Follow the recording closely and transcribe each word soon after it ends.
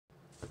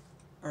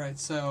Alright,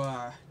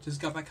 so just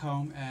got back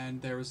home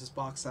and there was this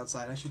box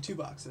outside, actually two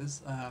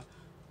boxes,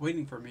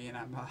 waiting for me, and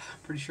I'm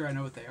pretty sure I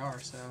know what they are,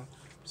 so I'm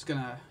just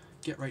gonna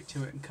get right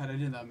to it and cut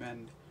into them.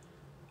 And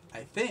I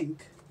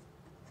think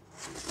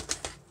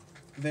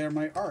they're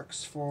my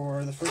arcs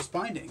for the first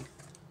binding.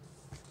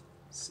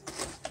 Let's see.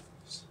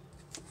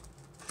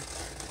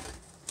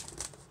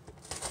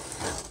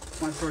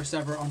 My first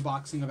ever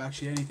unboxing of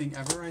actually anything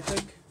ever, I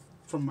think,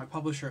 from my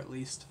publisher at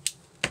least.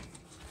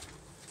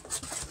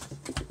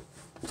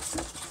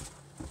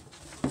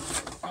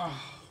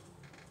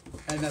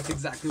 And that's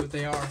exactly what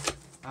they are.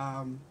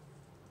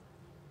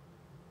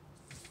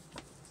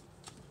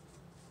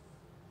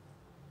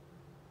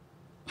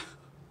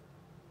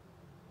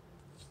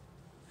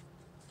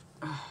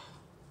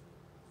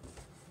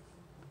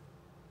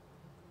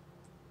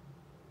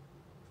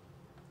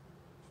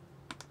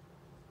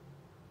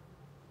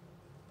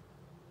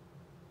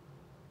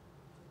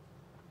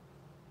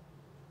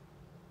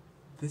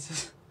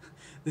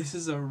 This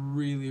is a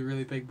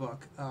really big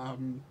book.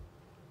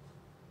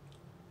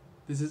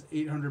 This is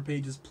 800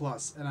 pages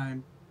plus, and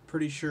I'm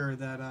pretty sure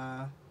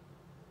that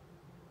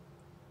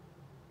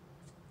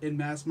in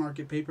mass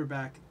market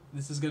paperback,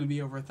 this is going to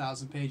be over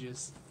 1,000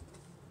 pages.